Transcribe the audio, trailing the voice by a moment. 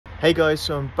Hey guys,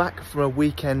 so I'm back from a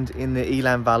weekend in the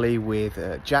Elan Valley with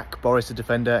Jack, Boris the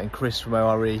Defender and Chris from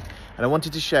ORE, and I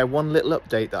wanted to share one little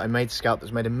update that I made to Scout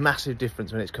that's made a massive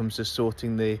difference when it comes to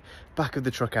sorting the back of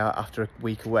the truck out after a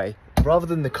week away. Rather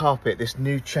than the carpet, this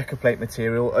new checker plate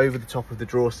material over the top of the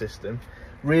drawer system,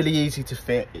 really easy to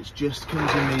fit. It just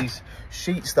comes in these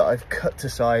sheets that I've cut to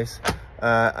size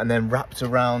and then wrapped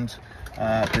around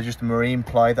just marine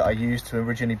ply that I used to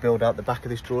originally build out the back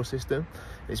of this drawer system.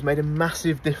 It's made a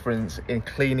massive difference in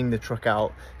cleaning the truck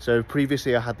out. So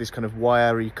previously I had this kind of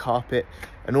wiry carpet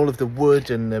and all of the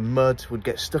wood and the mud would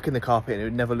get stuck in the carpet and it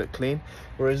would never look clean.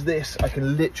 Whereas this, I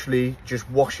can literally just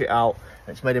wash it out.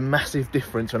 It's made a massive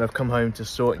difference when I've come home to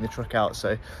sorting the truck out.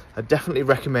 So I definitely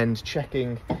recommend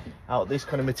checking out this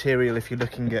kind of material if you're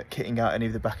looking at kitting out any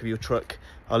of the back of your truck.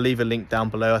 I'll leave a link down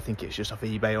below. I think it's just off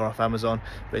eBay or off Amazon,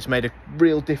 but it's made a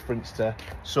real difference to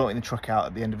sorting the truck out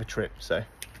at the end of a trip. So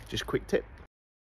just a quick tip.